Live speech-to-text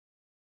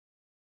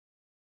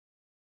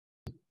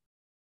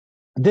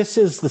This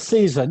is the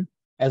season,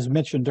 as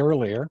mentioned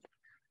earlier,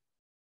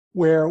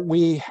 where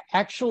we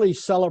actually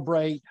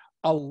celebrate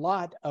a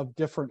lot of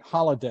different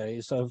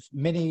holidays of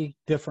many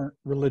different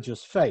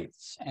religious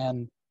faiths.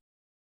 And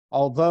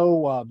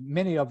although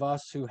many of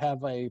us who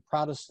have a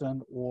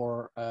Protestant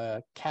or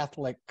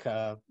Catholic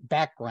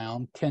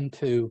background tend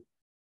to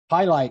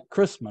highlight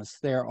Christmas,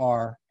 there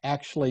are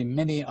actually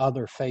many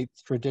other faith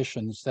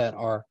traditions that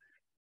are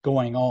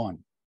going on.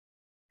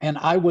 And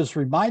I was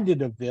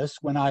reminded of this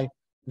when I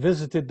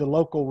visited the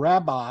local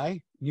rabbi,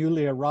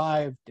 newly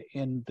arrived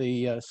in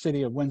the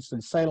city of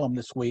Winston-Salem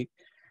this week.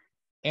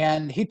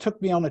 And he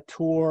took me on a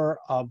tour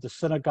of the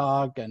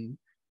synagogue and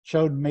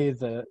showed me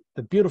the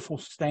beautiful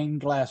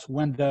stained glass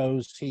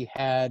windows he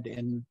had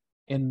in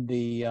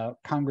the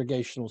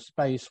congregational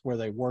space where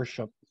they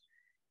worship.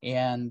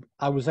 And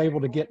I was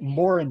able to get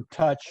more in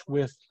touch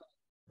with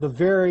the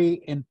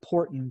very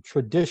important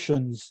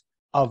traditions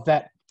of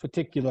that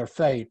particular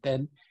faith.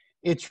 And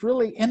it's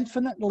really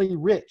infinitely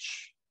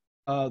rich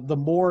the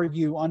more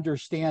you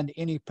understand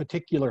any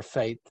particular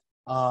faith,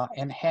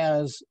 and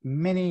has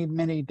many,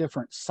 many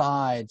different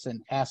sides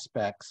and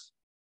aspects.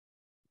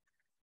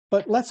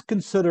 But let's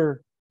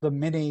consider the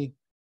many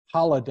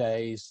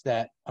holidays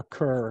that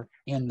occur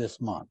in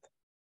this month.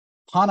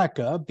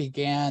 Hanukkah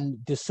began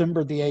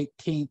December the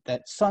 18th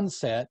at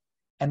sunset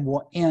and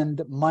will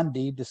end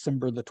Monday,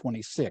 December the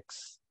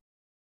 26th.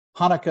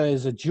 Hanukkah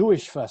is a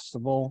Jewish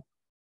festival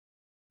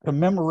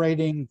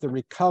commemorating the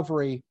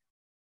recovery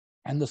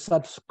and the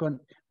subsequent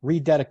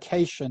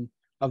rededication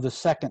of the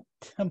Second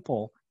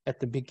Temple at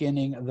the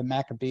beginning of the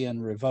Maccabean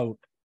revolt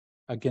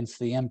against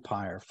the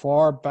empire.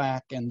 Far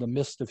back in the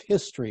midst of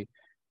history,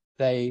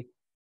 they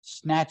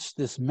snatched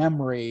this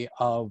memory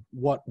of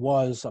what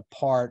was a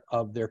part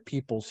of their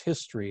people's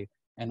history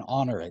and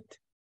honor it.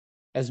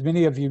 As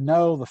many of you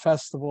know, the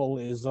festival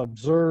is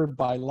observed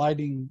by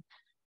lighting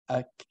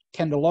a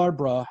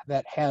candelabra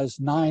that has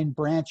 9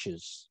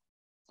 branches,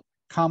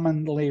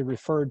 commonly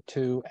referred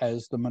to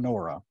as the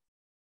menorah.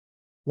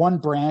 One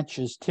branch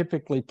is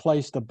typically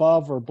placed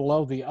above or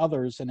below the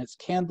others, and its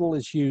candle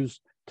is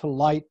used to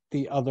light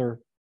the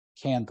other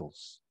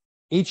candles.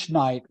 Each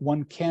night,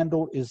 one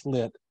candle is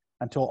lit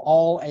until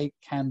all 8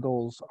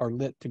 candles are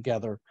lit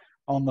together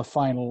on the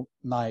final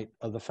night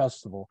of the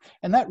festival.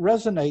 And that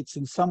resonates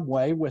in some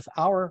way with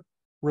our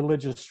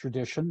religious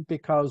tradition,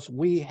 because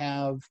we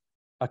have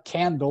a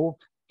candle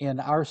in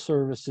our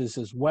services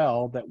as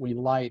well that we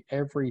light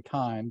every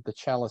time, the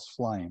chalice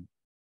flame.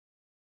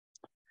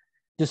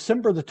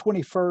 December the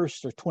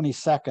 21st or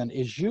 22nd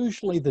is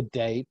usually the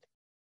date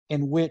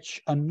in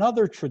which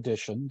another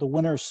tradition, the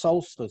winter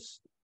solstice,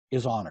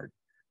 is honored.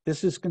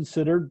 This is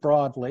considered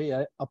broadly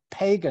a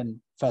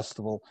pagan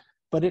festival,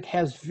 but it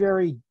has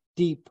very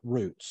deep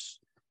roots.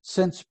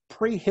 Since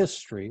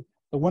prehistory,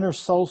 the winter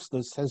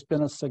solstice has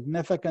been a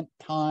significant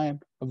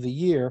time of the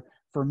year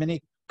for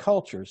many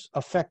cultures,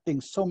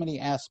 affecting so many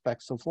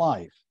aspects of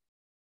life.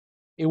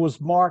 It was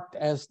marked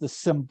as the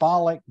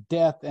symbolic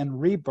death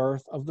and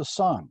rebirth of the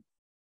sun.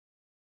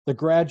 The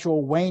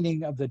gradual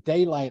waning of the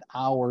daylight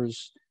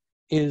hours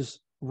is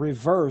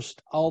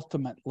reversed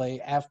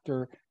ultimately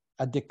after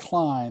a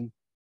decline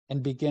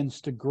and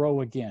begins to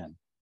grow again.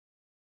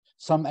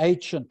 Some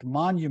ancient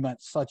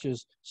monuments, such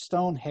as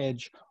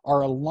Stonehenge,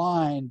 are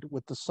aligned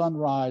with the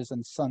sunrise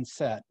and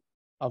sunset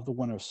of the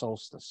winter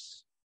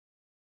solstice.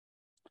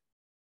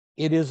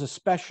 It is a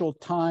special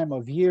time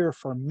of year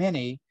for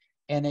many,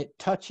 and it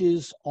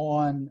touches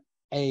on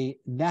a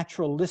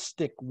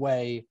naturalistic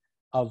way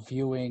of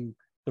viewing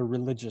the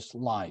religious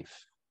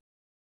life.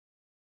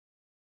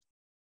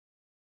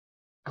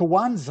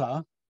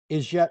 Kwanzaa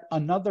is yet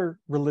another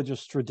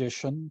religious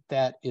tradition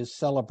that is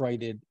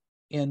celebrated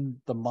in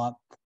the month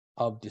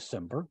of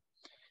December.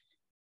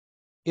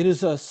 It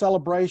is a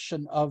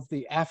celebration of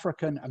the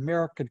African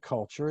American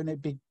culture, and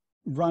it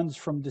runs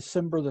from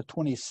December the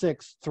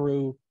 26th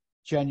through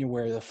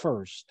January the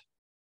 1st.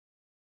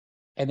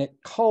 And it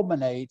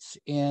culminates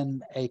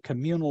in a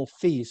communal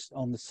feast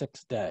on the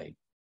 6th day.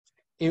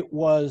 It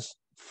was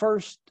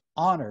first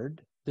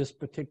honored, this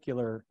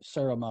particular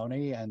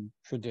ceremony and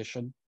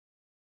tradition,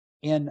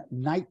 in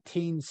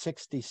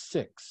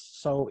 1966.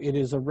 So it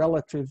is a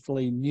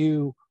relatively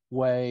new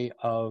way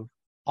of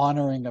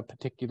honoring a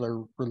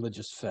particular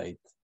religious faith.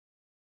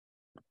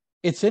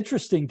 It's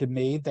interesting to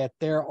me that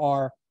there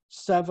are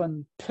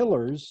 7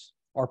 pillars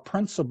or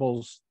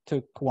principles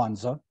to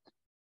Kwanzaa,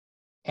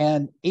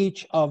 and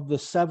each of the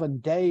 7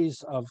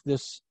 days of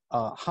this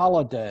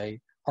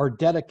holiday are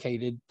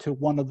dedicated to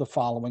one of the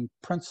following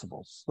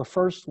principles. The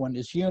first one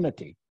is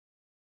unity,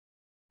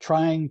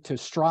 trying to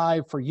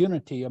strive for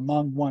unity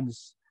among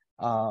one's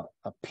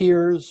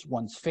peers,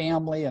 one's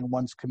family, and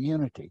one's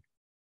community.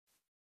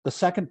 The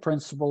second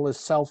principle is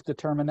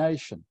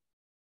self-determination,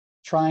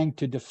 trying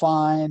to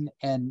define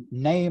and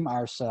name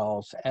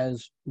ourselves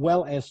as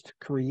well as to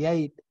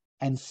create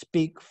and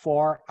speak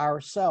for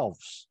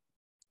ourselves.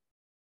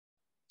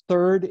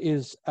 Third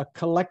is a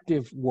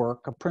collective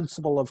work, a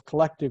principle of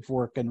collective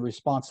work and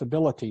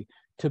responsibility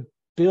to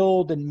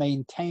build and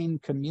maintain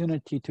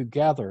community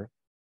together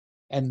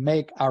and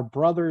make our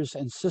brothers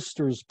and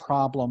sisters'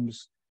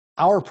 problems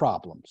our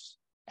problems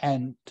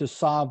and to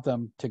solve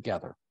them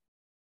together.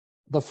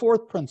 The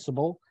fourth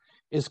principle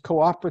is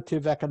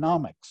cooperative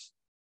economics,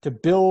 to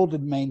build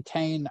and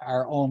maintain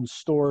our own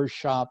stores,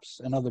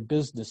 shops, and other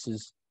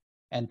businesses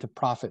and to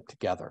profit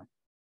together.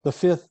 The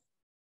fifth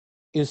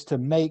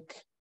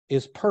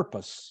is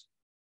purpose,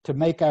 to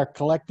make our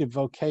collective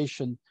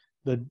vocation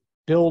the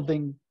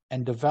building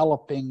and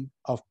developing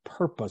of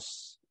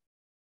purpose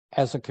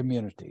as a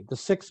community. The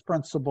sixth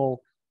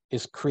principle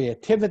is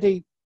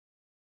creativity,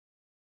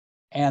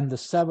 and the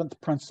seventh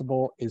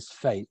principle is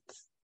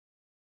faith,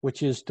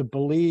 which is to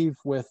believe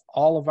with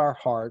all of our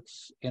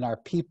hearts in our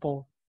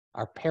people,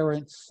 our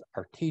parents,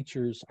 our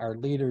teachers, our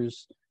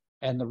leaders,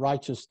 and the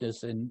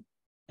righteousness and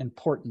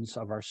importance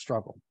of our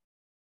struggle.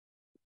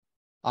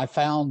 I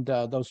found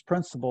those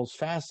principles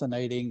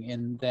fascinating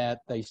in that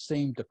they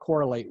seem to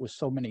correlate with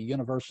so many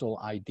universal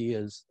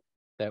ideas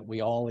that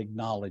we all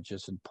acknowledge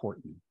as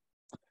important.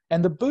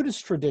 And the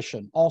Buddhist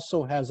tradition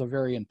also has a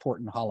very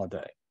important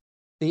holiday.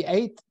 The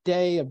 8th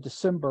day of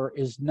December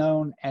is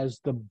known as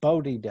the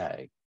Bodhi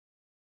Day.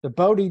 The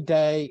Bodhi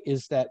Day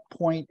is that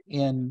point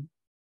in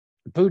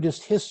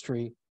Buddhist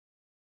history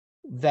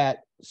that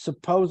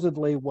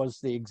supposedly was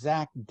the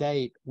exact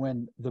date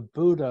when the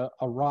Buddha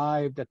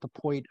arrived at the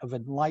point of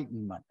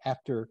enlightenment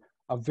after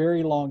a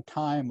very long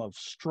time of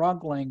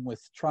struggling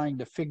with trying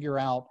to figure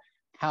out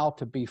how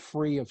to be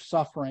free of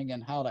suffering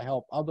and how to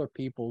help other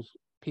people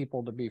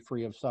to be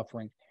free of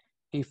suffering.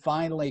 He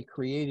finally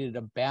created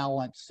a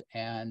balance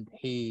and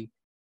he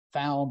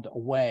found a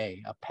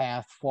way, a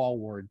path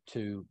forward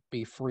to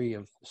be free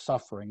of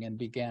suffering and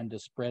began to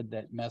spread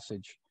that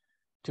message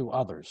to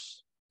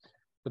others.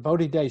 The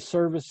Bodhi Day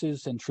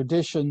services and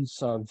traditions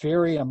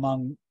vary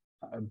among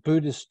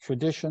Buddhist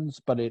traditions,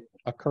 but it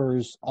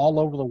occurs all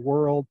over the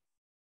world.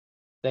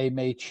 They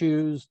may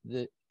choose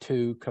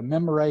to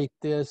commemorate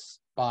this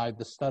by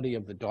the study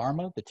of the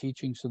Dharma, the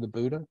teachings of the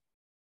Buddha,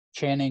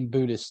 chanting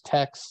Buddhist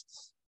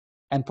texts,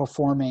 and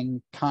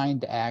performing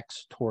kind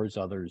acts towards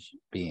other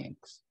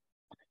beings.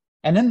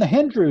 And in the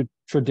Hindu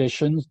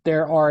traditions,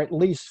 there are at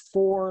least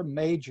 4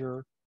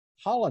 major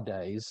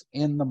holidays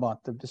in the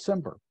month of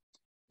December.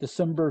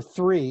 December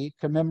 3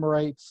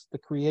 commemorates the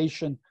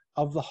creation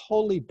of the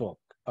Holy Book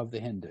of the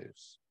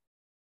Hindus.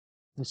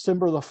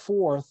 December the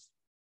 4th,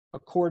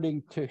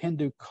 according to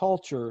Hindu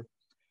culture,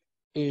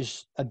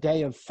 is a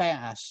day of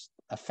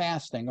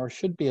fasting, or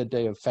should be a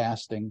day of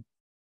fasting,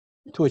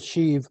 to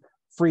achieve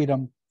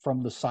freedom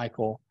from the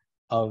cycle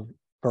of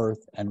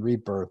birth and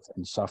rebirth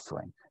and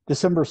suffering.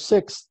 December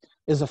 6th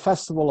is a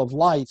festival of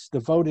lights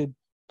devoted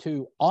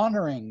to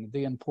honoring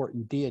the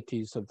important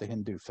deities of the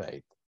Hindu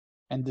faith.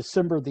 And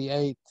December the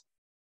 8th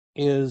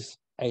is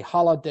a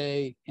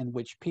holiday in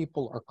which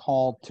people are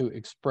called to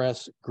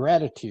express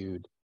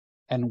gratitude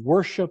and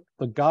worship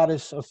the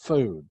goddess of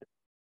food,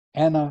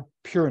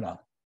 Annapurna.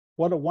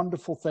 What a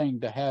wonderful thing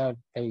to have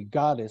a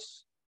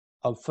goddess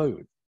of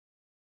food.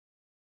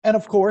 And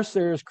of course,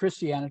 there is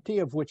Christianity,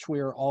 of which we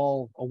are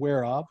all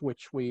aware of,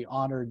 which we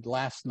honored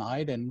last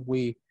night and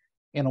we,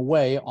 in a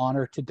way,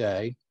 honor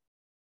today.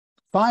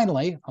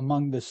 Finally,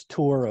 among this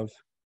tour of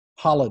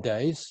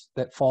holidays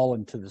that fall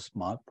into this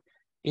month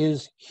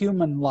is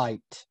Human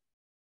Light,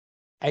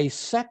 an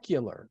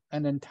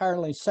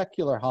entirely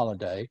secular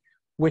holiday,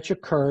 which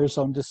occurs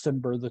on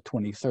December the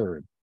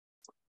 23rd.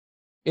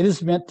 It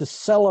is meant to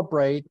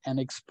celebrate and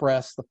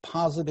express the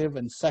positive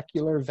and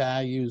secular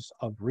values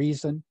of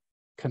reason,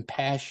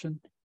 compassion,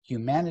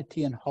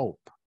 humanity, and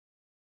hope.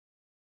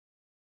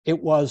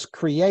 It was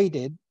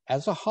created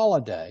as a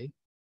holiday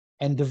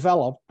and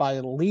developed by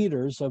the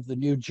leaders of the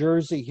New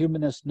Jersey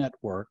Humanist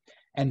Network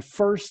and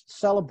first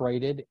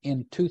celebrated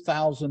in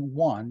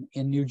 2001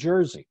 in New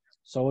Jersey.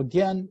 So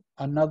again,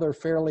 another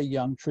fairly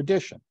young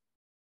tradition.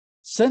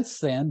 Since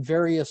then,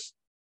 various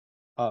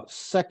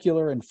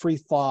secular and free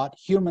thought,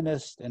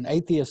 humanist and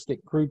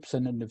atheistic groups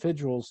and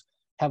individuals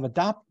have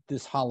adopted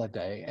this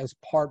holiday as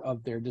part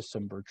of their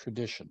December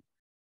tradition.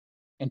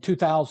 In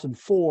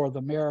 2004, the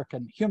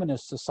American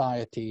Humanist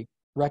Society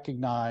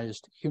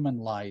recognized Human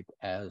Light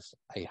as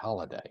a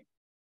holiday.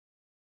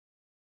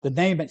 The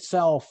name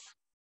itself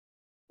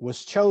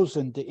was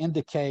chosen to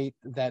indicate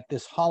that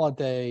this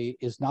holiday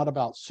is not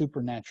about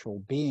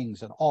supernatural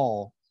beings at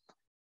all,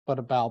 but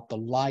about the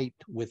light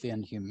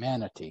within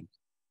humanity.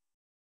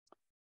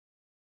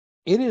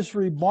 It is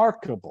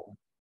remarkable,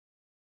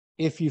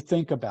 if you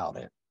think about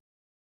it,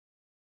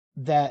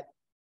 that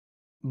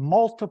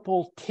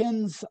multiple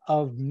tens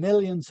of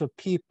millions of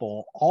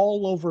people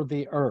all over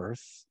the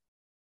earth,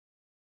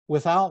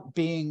 without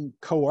being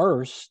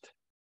coerced,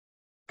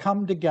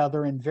 come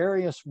together in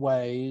various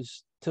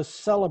ways to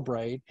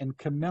celebrate and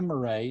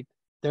commemorate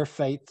their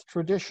faith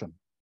tradition.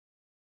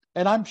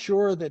 And I'm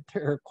sure that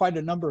there are quite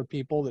a number of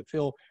people that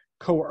feel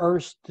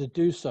coerced to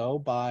do so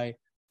by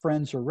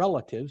friends or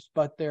relatives,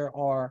 but there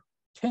are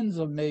tens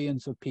of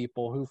millions of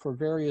people who, for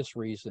various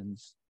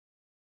reasons,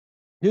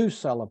 do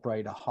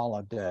celebrate a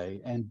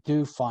holiday and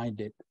do find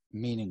it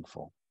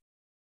meaningful.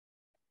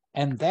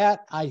 And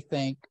that, I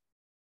think,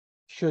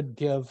 should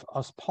give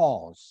us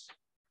pause.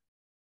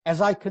 As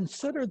I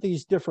consider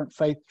these different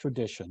faith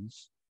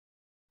traditions,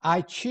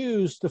 I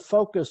choose to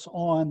focus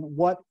on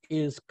what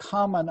is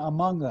common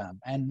among them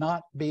and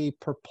not be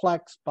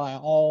perplexed by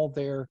all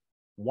their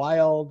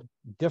wild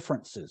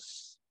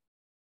differences.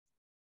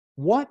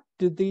 What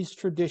do these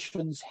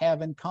traditions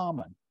have in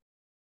common?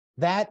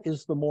 That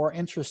is the more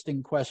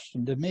interesting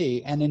question to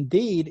me, and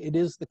indeed it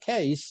is the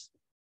case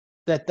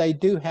that they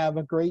do have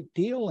a great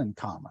deal in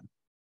common.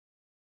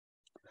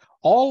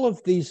 All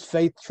of these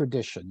faith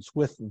traditions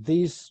with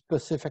these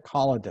specific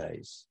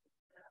holidays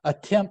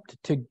attempt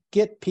to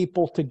get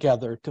people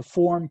together to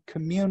form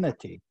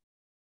community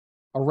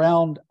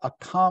around a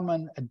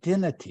common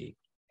identity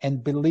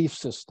and belief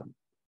system,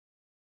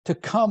 to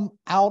come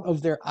out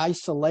of their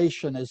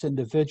isolation as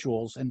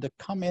individuals and to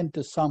come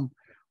into some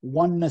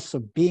oneness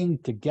of being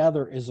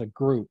together as a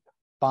group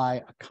by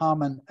a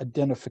common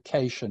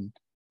identification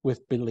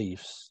with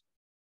beliefs.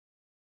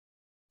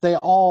 They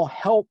all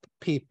help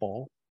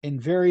people in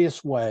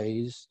various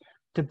ways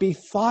to be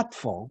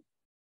thoughtful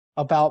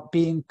about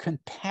being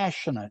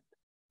compassionate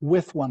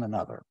with one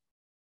another,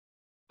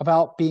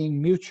 about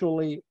being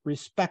mutually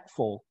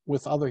respectful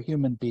with other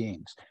human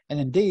beings. And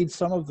indeed,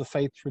 some of the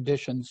faith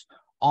traditions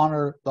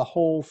honor the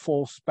whole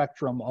full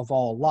spectrum of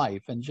all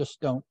life and just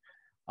don't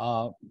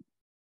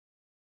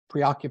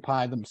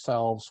preoccupy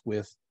themselves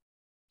with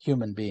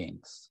human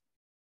beings.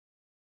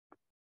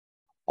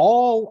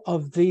 All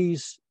of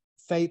these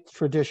faith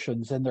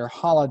traditions and their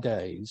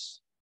holidays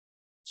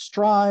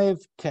strive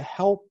to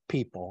help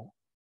people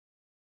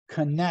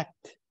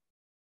connect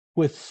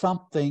with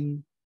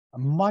something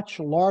much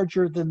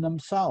larger than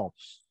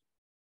themselves,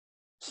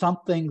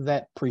 something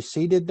that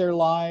preceded their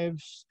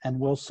lives and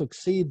will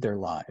succeed their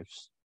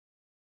lives.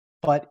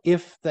 But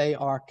if they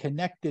are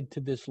connected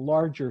to this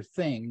larger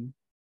thing,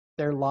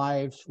 their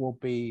lives will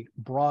be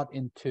brought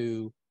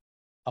into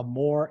a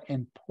more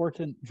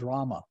important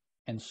drama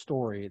and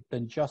story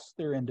than just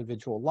their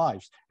individual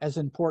lives, as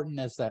important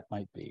as that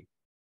might be.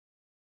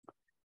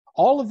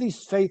 All of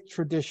these faith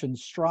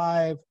traditions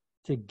strive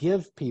to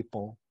give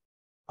people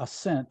a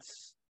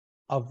sense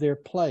of their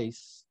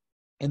place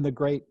in the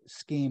great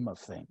scheme of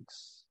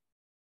things.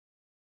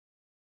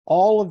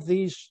 All of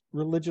these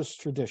religious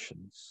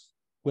traditions,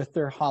 with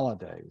their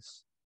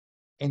holidays,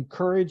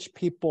 encourage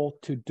people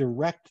to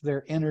direct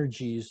their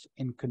energies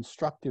in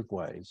constructive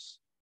ways,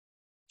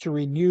 to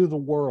renew the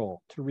world,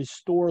 to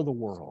restore the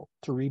world,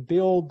 to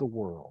rebuild the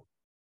world,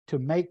 to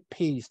make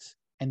peace,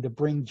 and to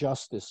bring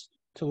justice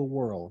to the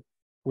world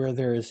where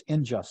there is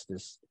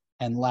injustice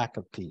and lack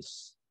of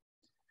peace.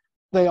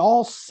 They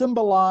all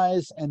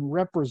symbolize and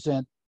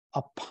represent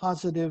a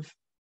positive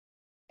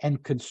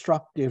and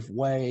constructive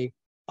way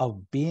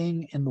of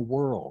being in the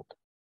world.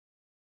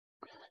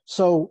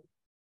 So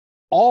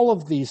all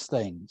of these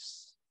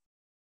things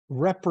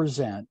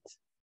represent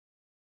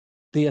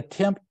the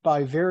attempt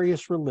by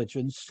various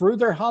religions through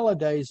their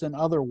holidays and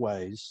other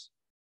ways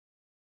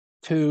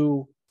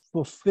to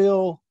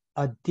fulfill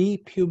a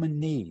deep human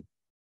need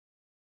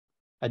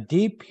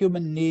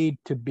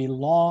to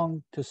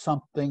belong to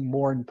something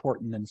more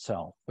important than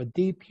self, a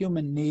deep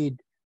human need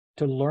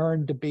to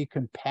learn to be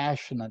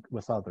compassionate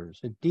with others,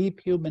 a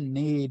deep human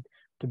need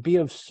to be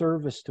of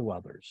service to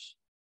others,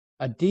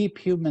 a deep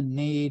human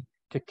need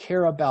to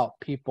care about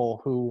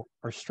people who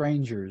are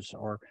strangers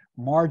or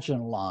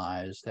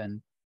marginalized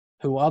and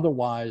who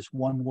otherwise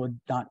one would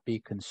not be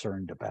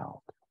concerned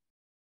about.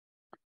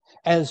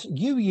 As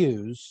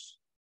UUs,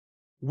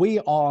 we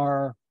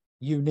are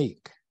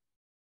unique.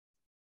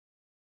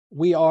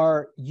 We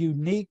are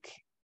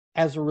unique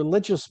as a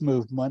religious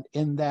movement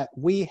in that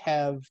we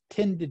have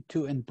tended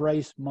to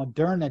embrace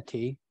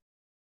modernity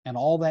and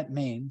all that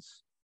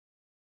means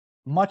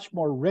much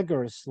more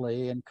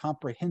rigorously and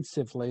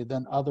comprehensively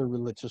than other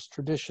religious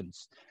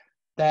traditions.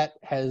 That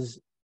has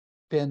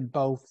been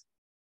both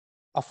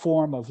a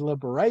form of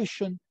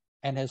liberation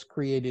and has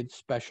created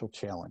special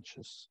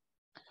challenges.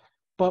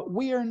 But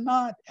we are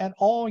not at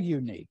all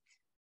unique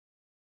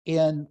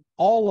in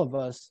all of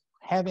us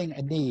having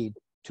a need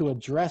to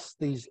address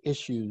these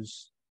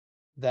issues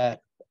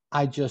that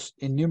I just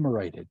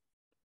enumerated,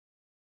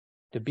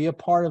 to be a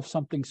part of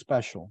something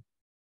special,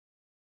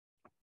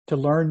 to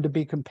learn to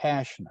be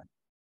compassionate,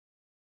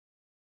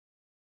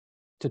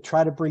 to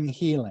try to bring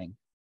healing,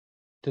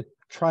 to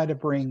try to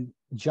bring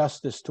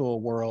justice to a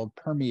world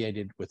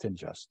permeated with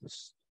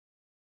injustice.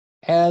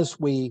 As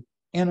we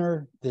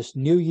enter this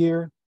new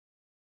year,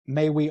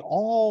 may we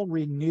all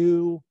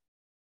renew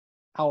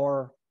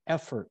our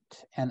effort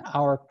and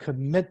our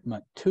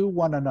commitment to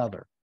one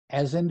another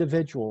as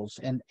individuals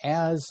and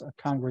as a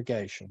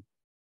congregation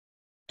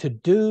to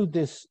do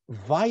this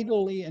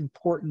vitally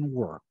important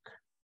work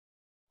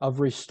of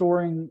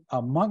restoring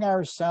among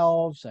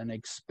ourselves and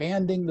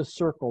expanding the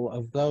circle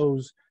of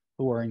those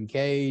who are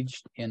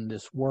engaged in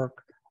this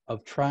work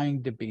of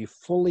trying to be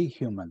fully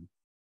human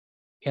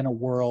in a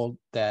world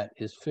that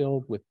is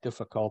filled with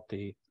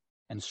difficulty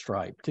and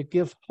strife, to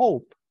give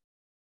hope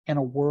in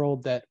a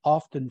world that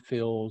often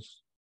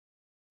feels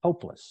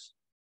hopeless.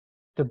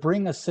 to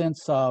bring a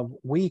sense of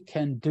we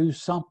can do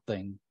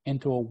something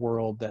into a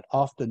world that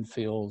often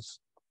feels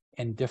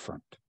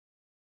indifferent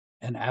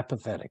and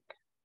apathetic.